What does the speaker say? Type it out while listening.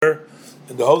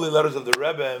In the Holy Letters of the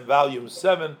Rebbe in Volume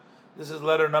 7. This is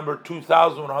letter number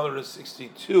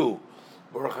 2162.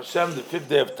 Baruch Hashem, the 5th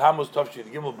day of Tammuz,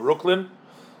 Tavshin Gimel, Brooklyn.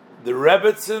 The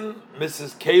Rebbetzin,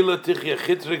 Mrs. Kayla Tichya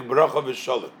Chitrik, Bracha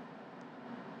V'Shalom.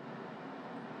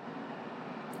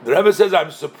 The Rebbe says, I'm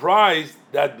surprised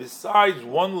that besides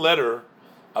one letter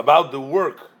about the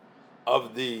work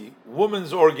of the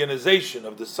women's organization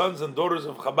of the Sons and Daughters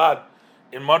of Chabad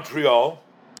in Montreal,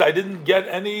 I didn't get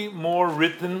any more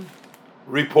written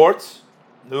reports,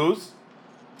 news.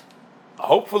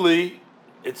 Hopefully,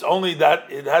 it's only that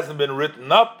it hasn't been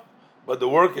written up, but the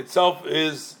work itself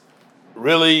is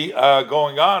really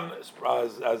going on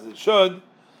as it should.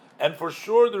 And for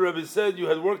sure, the Rebbe said you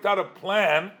had worked out a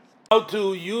plan how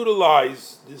to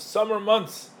utilize the summer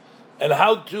months and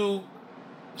how to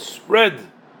spread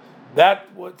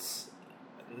that what's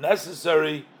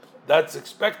necessary, that's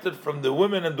expected from the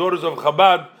women and daughters of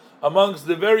Chabad amongst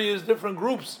the various different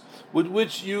groups with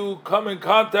which you come in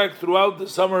contact throughout the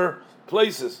summer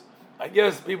places. I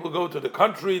guess people go to the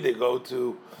country, they go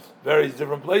to various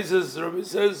different places. The Rebbe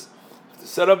says to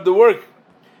set up the work.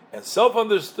 And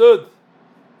self-understood,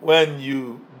 when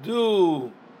you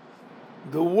do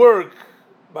the work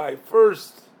by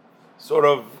first sort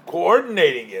of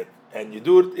coordinating it, and you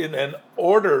do it in an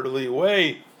orderly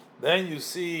way, then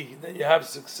you have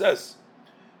success.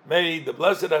 May the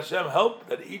blessed Hashem help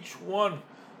that each one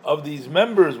of these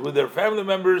members with their family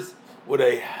members with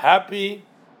a happy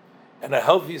and a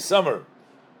healthy summer.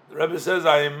 The Rebbe says,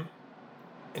 I am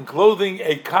enclosing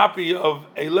a copy of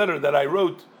a letter that I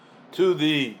wrote to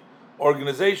the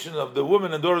organization of the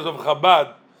Women and Daughters of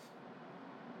Chabad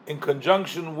in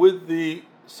conjunction with the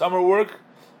summer work.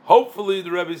 Hopefully,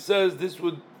 the Rebbe says this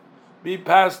would be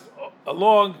passed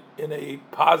along in a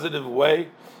positive way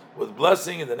with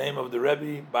blessing in the name of the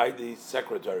Rebbe by the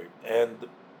secretary. And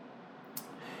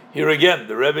here again,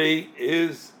 the Rebbe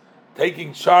is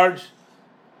taking charge,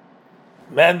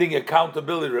 demanding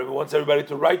accountability. The Rebbe wants everybody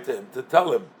to write to him, to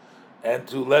tell him, and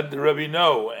to let the Rebbe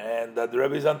know, and that the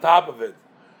Rebbe is on top of it.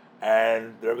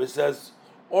 And the Rebbe says,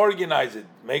 organize it,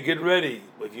 make it ready.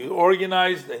 If you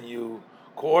organize and you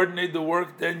coordinate the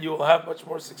work, then you will have much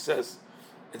more success.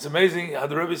 It's amazing how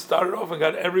the Rebbe started off and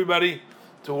got everybody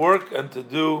to work and to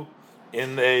do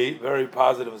in a very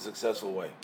positive and successful way.